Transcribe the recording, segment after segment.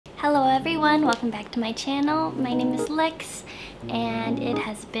Hello everyone, welcome back to my channel. My name is Lex and it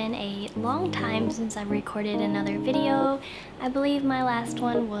has been a long time since I've recorded another video. I believe my last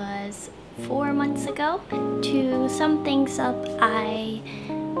one was 4 months ago. To sum things up, I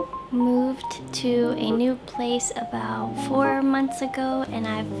moved to a new place about 4 months ago and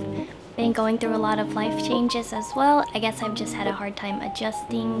I've been going through a lot of life changes as well. I guess I've just had a hard time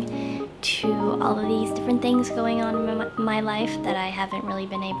adjusting to all of these different things going on in my life that I haven't really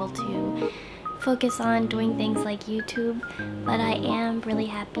been able to focus on doing things like YouTube, but I am really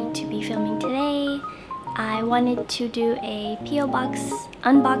happy to be filming today. I wanted to do a P.O. Box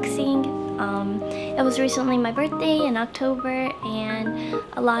unboxing. It was recently my birthday in October and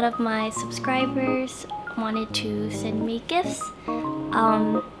a lot of my subscribers wanted to send me gifts.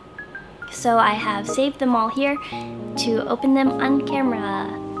 So I have saved them all here to open them on camera.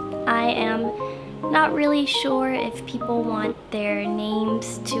 I am not really sure if people want their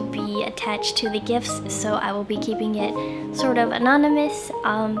names to be attached to the gifts, so I will be keeping it sort of anonymous,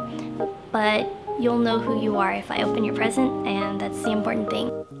 but you'll know who you are if I open your present, and that's the important thing.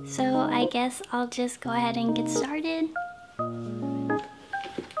 So I guess I'll just go ahead and get started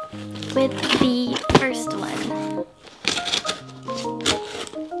with the first one.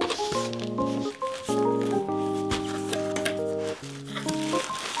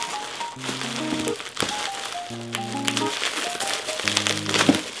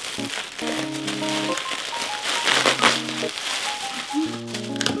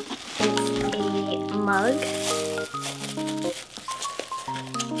 Mug.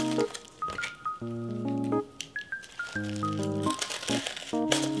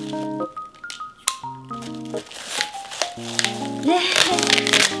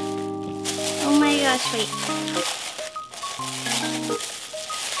 Oh my gosh, wait.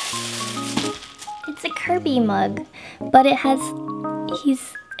 It's a Kirby mug, but it has,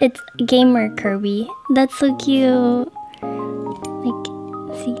 it's gamer Kirby. That's so cute. Like,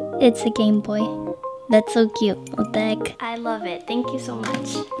 see, it's a Game Boy. That's so cute. What the heck? I love it. Thank you so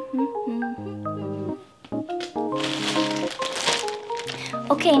much.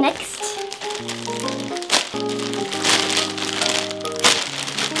 Okay, next.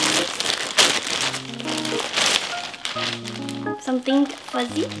 Something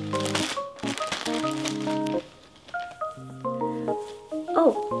fuzzy.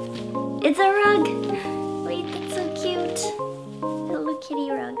 Oh, it's a rug. Wait, that's so cute. Hello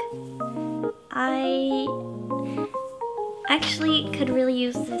Kitty rug. I actually could really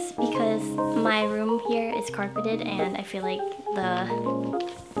use this because my room here is carpeted and I feel like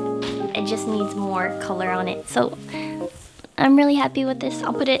it just needs more color on it. So I'm really happy with this.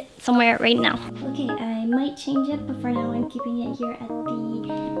 I'll put it somewhere right now. Okay, I might change it, but for now I'm keeping it here at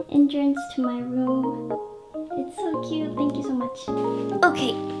the entrance to my room. It's so cute. Thank you so much.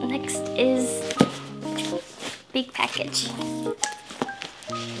 Okay, next is big package.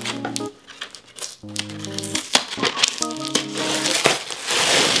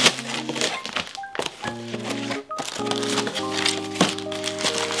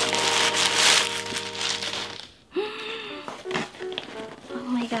 Oh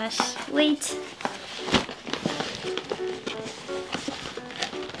my gosh, wait.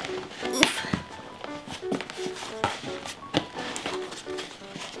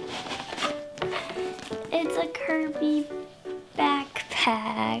 It's a Kirby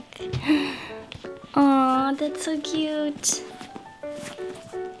backpack. Aw, that's so cute.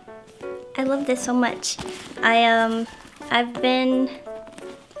 I love this so much. I've been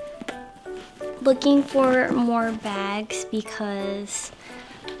looking for more bags because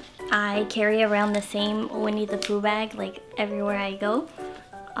I carry around the same Winnie the Pooh bag like everywhere I go.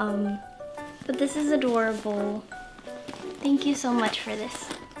 But this is adorable. Thank you so much for this.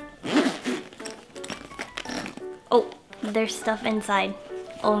 Oh, there's stuff inside.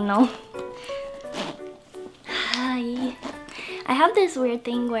 Oh no. Hi. I have this weird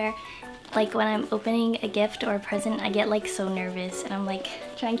thing where like when I'm opening a gift or a present, I get like so nervous and I'm like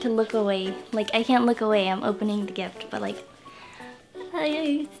trying to look away. Like I can't look away, I'm opening the gift, but like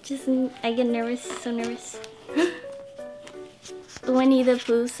I get nervous, so nervous. Winnie the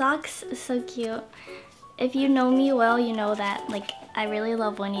Pooh socks, so cute. If you know me well, you know that like I really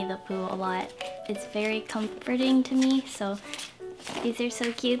love Winnie the Pooh a lot. It's very comforting to me, so these are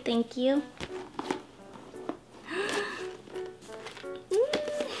so cute, thank you.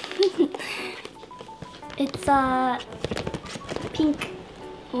 It's a pink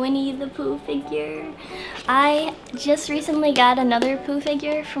Winnie the Pooh figure. I just recently got another Pooh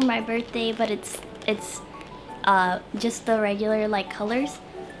figure for my birthday, but it's just the regular like colors.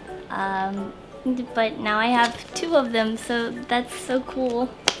 But now I have two of them, so that's so cool.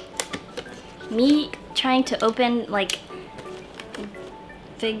 Me trying to open like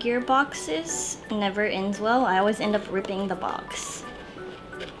figure boxes never ends well. I always end up ripping the box.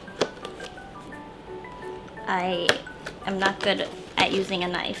 I am not good at using a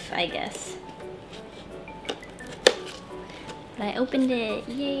knife, I guess. But I opened it,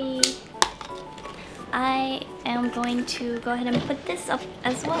 yay! I am going to go ahead and put this up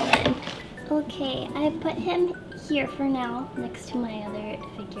as well then. Okay, I put him here for now, next to my other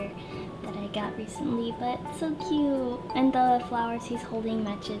figure that I got recently, but so cute. And the flowers he's holding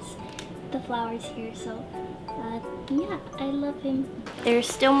matches the flowers here, so yeah, I love him. There's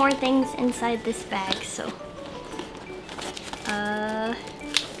still more things inside this bag, so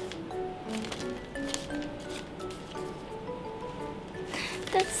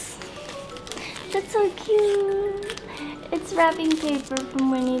that's so cute. It's wrapping paper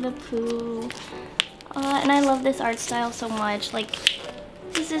from Winnie the Pooh. And I love this art style so much. Like,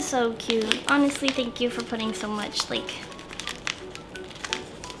 this is so cute. Honestly, thank you for putting so much, like,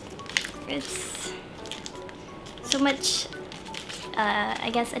 it's so much, I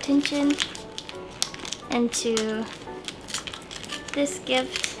guess, attention into this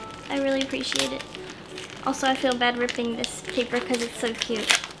gift. I really appreciate it. Also, I feel bad ripping this paper because it's so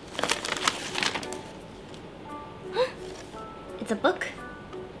cute. It's a book.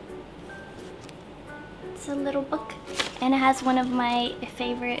 It's a little book. And it has one of my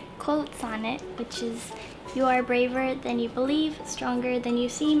favorite quotes on it, which is, "You are braver than you believe, stronger than you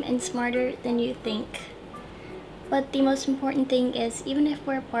seem, and smarter than you think. But the most important thing is, even if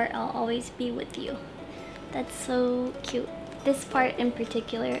we're apart, I'll always be with you." That's so cute. This part in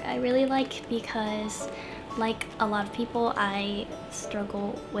particular I really like because, like a lot of people, I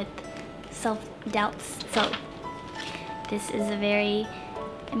struggle with self-doubts. So this is a very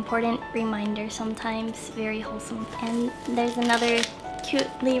important reminder sometimes, very wholesome. And there's another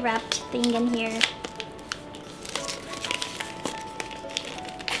cutely wrapped thing in here.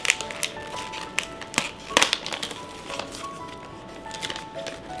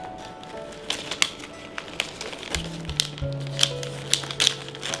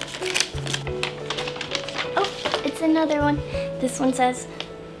 Another one. This one says,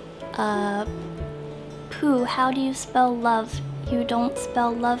 Pooh, how do you spell love? You don't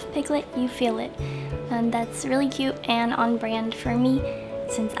spell love, Piglet, you feel it. And that's really cute and on brand for me,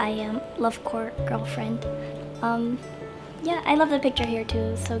 since I am Lovecore girlfriend. Yeah, I love the picture here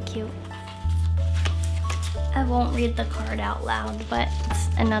too, so cute. I won't read the card out loud, but it's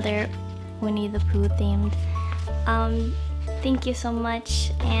another Winnie the Pooh themed. Thank you so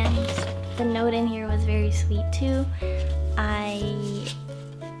much, and the note in here was very sweet too. I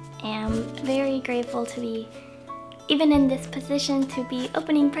am very grateful to be, even in this position, to be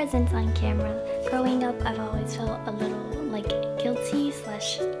opening presents on camera. Growing up, I've always felt a little like guilty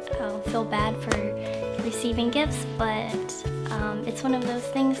slash feel bad for receiving gifts, but it's one of those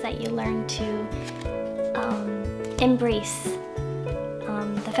things that you learn to embrace.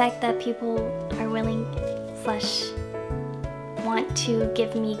 The fact that people are willing slash want to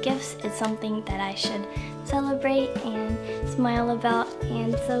give me gifts is something that I should celebrate and smile about,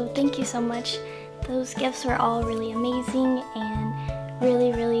 and so thank you so much. Those gifts were all really amazing and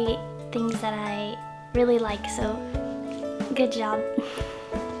really things that I really like, so good job.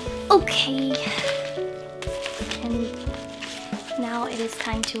 Okay, and now it is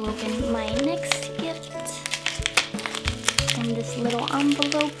time to open my next gift. In this little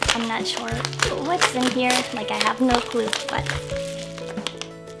envelope, I'm not sure what's in here, like I have no clue, but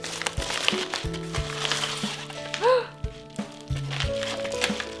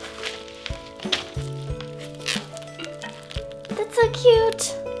that's so cute.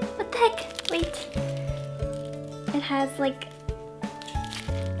 What the heck? Wait. It has like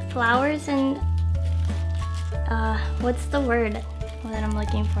flowers and what's the word that I'm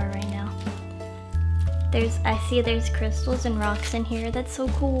looking for right now? I see there's crystals and rocks in here. That's so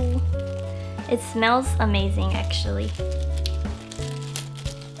cool. It smells amazing, actually.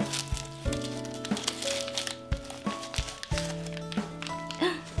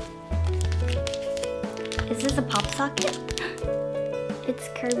 Is this a pop socket? It's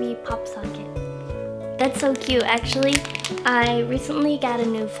Kirby Pop Socket. That's so cute. Actually, I recently got a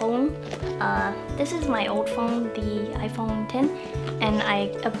new phone. This is my old phone, the iPhone 10, and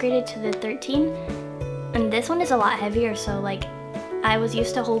I upgraded to the 13. And this one is a lot heavier, so like I was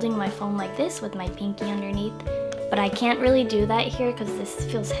used to holding my phone like this with my pinky underneath, but I can't really do that here because this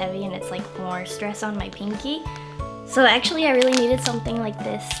feels heavy and it's like more stress on my pinky. So actually I really needed something like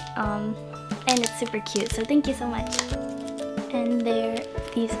this, and it's super cute, so thank you so much. And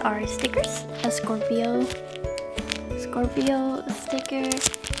these are stickers, a Scorpio sticker,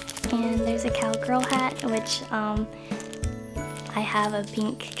 And there's a cowgirl hat, which I have a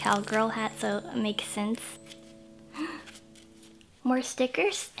pink cowgirl hat, so it makes sense. More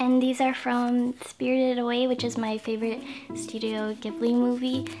stickers, and these are from Spirited Away, which is my favorite Studio Ghibli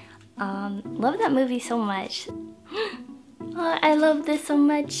movie. Love that movie so much. Oh, I love this so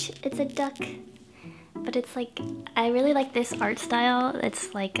much. It's a duck, but it's like, I really like this art style.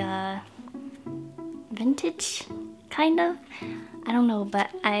 It's like a vintage, kind of. I don't know,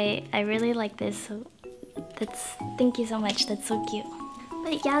 but I really like this. So thank you so much. That's so cute.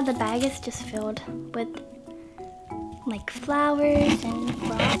 But yeah, the bag is just filled with like flowers and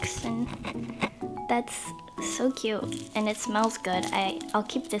rocks, and that's so cute, and it smells good. I'll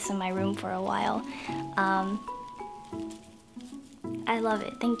keep this in my room for a while. I love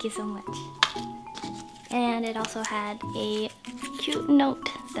it. Thank you so much. And it also had a cute note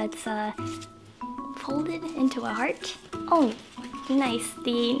that's folded into a heart. Oh, nice.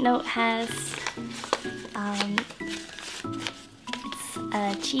 The note has it's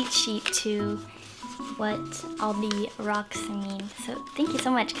a cheat sheet to what all the rocks mean. So thank you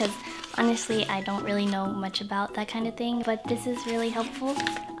so much, because honestly I don't really know much about that kind of thing, but this is really helpful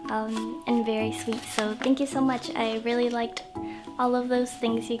and very sweet. So thank you so much. I really liked all of those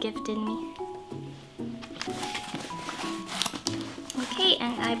things you gifted me. Okay,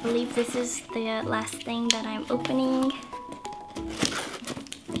 and I believe this is the last thing that I'm opening.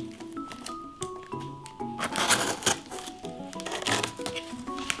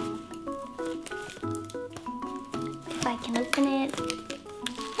 If I can open it.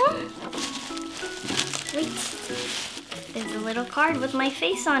 Wait, there's a little card with my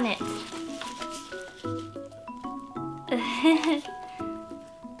face on it.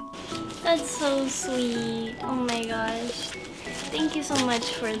 That's so sweet. Oh my gosh. Thank you so much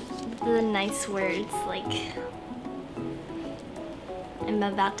for the nice words. Like, I'm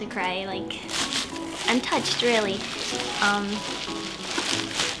about to cry. Like, I'm touched, really.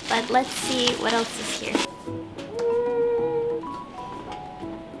 But let's see what else is here.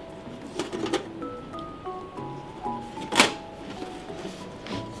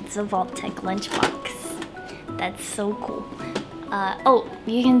 It's a Vault-Tec lunchbox. That's so cool. Oh,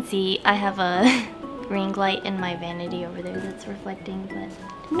 you can see I have a ring light in my vanity over there that's reflecting,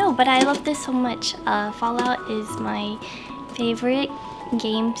 but I love this so much. Fallout is my favorite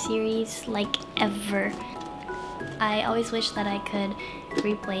game series, like, ever. I always wish that I could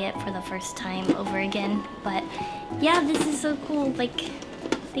replay it for the first time over again, but yeah, this is so cool. Like,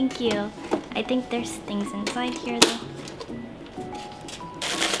 thank you. I think there's things inside here though.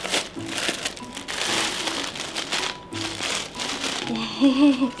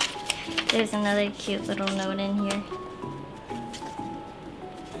 There's another cute little note in here.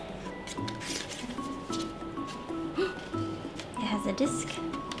 It has a disc.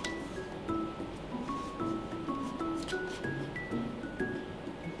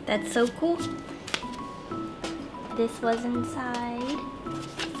 That's so cool. This was inside.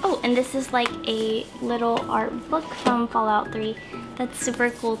 Oh, and this is like a little art book from Fallout 3. That's super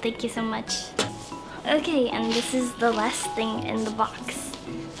cool. Thank you so much. Okay, and this is the last thing in the box.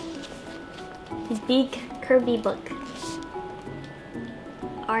 The big Kirby book.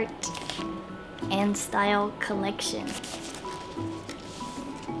 Art and Style Collection.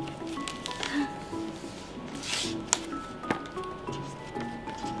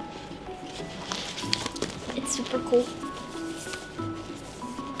 It's super cool.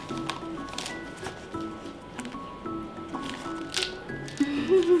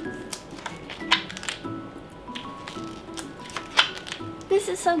 This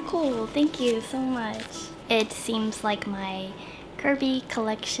is so cool. Thank you so much. It seems like my Kirby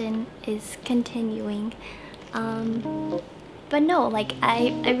collection is continuing. But no, like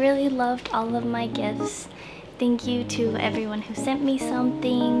I really loved all of my gifts. Thank you to everyone who sent me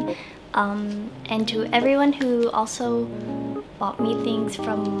something, and to everyone who also bought me things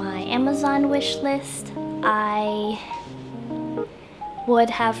from my Amazon wish list. I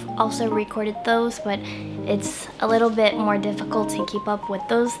would have also recorded those, but it's a little bit more difficult to keep up with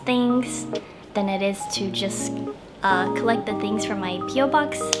those things than it is to just collect the things from my P.O.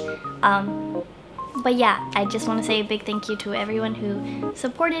 box. But yeah, I just want to say a big thank you to everyone who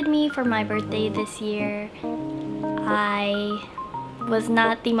supported me for my birthday this year. I was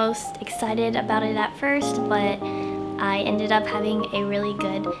not the most excited about it at first, but I ended up having a really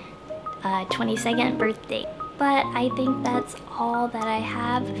good 22nd birthday. But I think that's all that I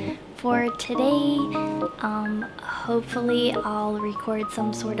have for today. Hopefully I'll record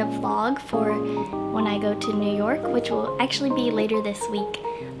some sort of vlog for when I go to New York, which will actually be later this week.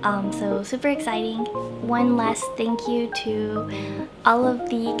 So super exciting. One last thank you to all of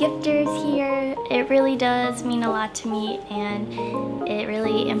the gifters here. It really does mean a lot to me, and it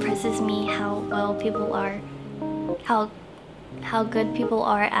really impresses me how well people are, how good people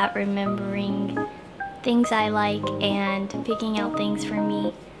are at remembering things I like and picking out things for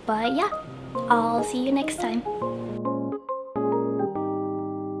me. But yeah, I'll see you next time.